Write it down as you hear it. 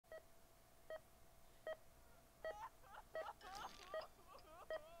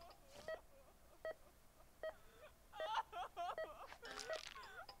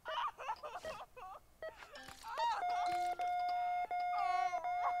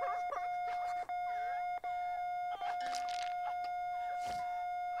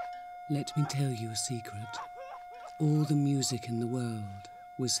Let me tell you a secret. All the music in the world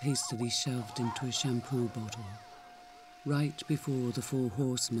was hastily shoved into a shampoo bottle, right before the 4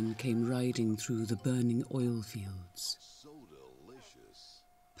 horsemen came riding through the burning oil fields. So delicious.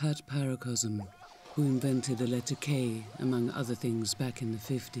 Pat Paracosm, who invented the letter K, among other things, back in the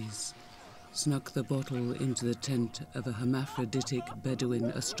 50s, snuck the bottle into the tent of a hermaphroditic Bedouin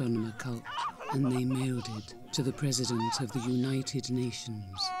astronomer cult, and they mailed it to the President of the United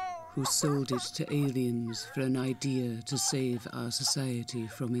Nations, who sold it to aliens for an idea to save our society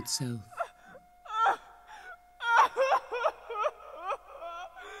from itself.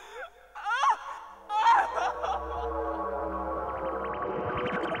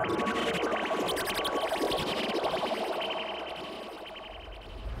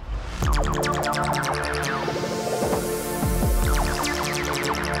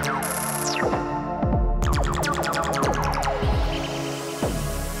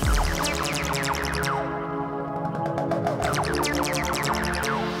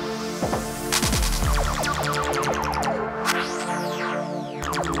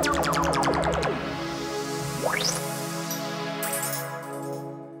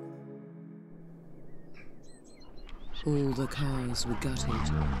 All the cars were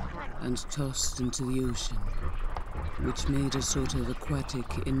gutted and tossed into the ocean, which made a sort of aquatic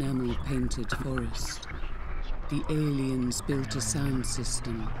enamel-painted forest. The aliens built a sound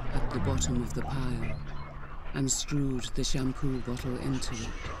system at the bottom of the pile and screwed the shampoo bottle into it.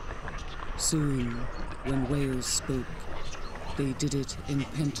 Soon, when whales spoke, they did it in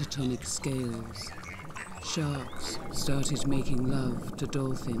pentatonic scales. Sharks started making love to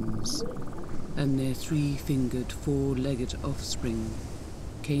dolphins, and their 3-fingered, 4-legged offspring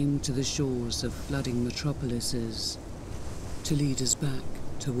came to the shores of flooding metropolises to lead us back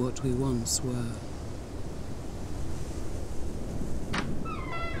to what we once were.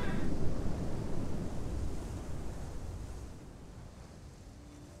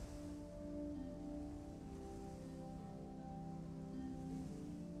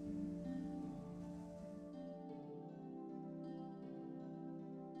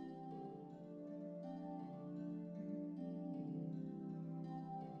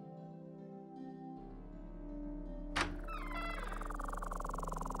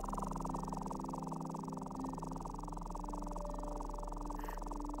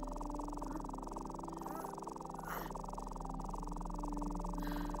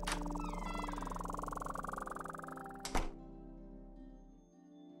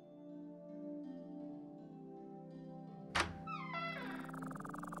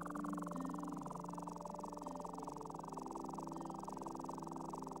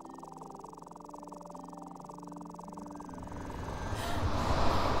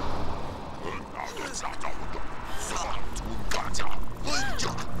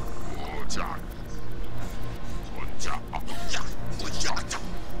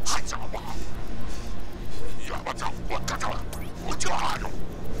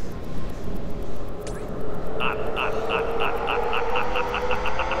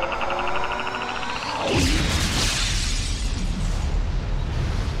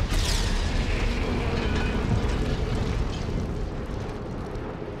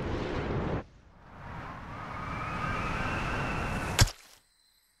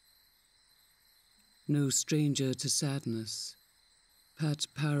 No stranger to sadness, Pat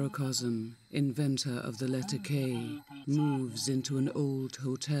Paracosm, inventor of the letter K, moves into an old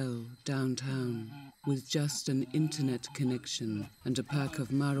hotel downtown with just an internet connection and a pack of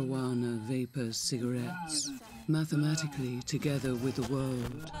marijuana vapor cigarettes, mathematically together with the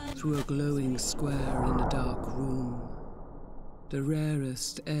world through a glowing square in a dark room. The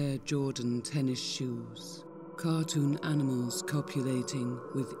rarest Air Jordan tennis shoes, cartoon animals copulating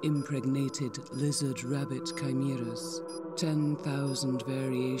with impregnated lizard-rabbit chimeras, 10,000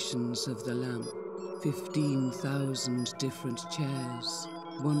 variations of the lamp, 15,000 different chairs,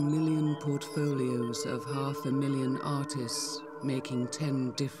 1 million portfolios of 500,000 artists making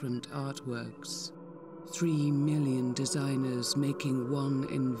 10 different artworks, 3 million designers making one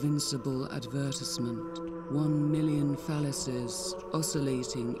invincible advertisement, 1 million phalluses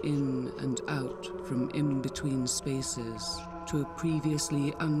oscillating in and out from in-between spaces to a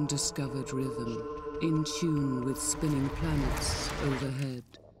previously undiscovered rhythm, in tune with spinning planets overhead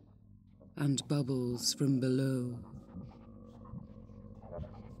and bubbles from below.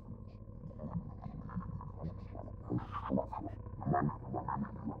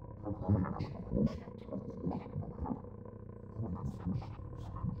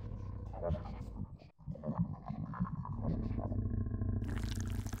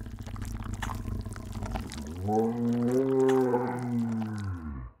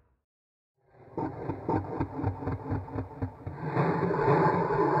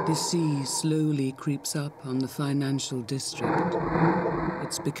 The sea slowly creeps up on the financial district.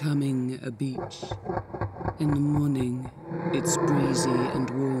 It's becoming a beach. In the morning, it's breezy and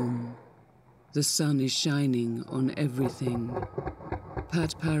warm. The sun is shining on everything.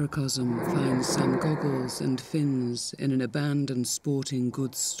 Pat Paracosm finds some goggles and fins in an abandoned sporting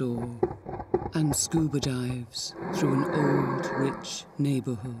goods store and scuba dives through an old, rich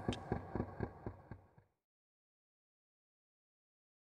neighborhood.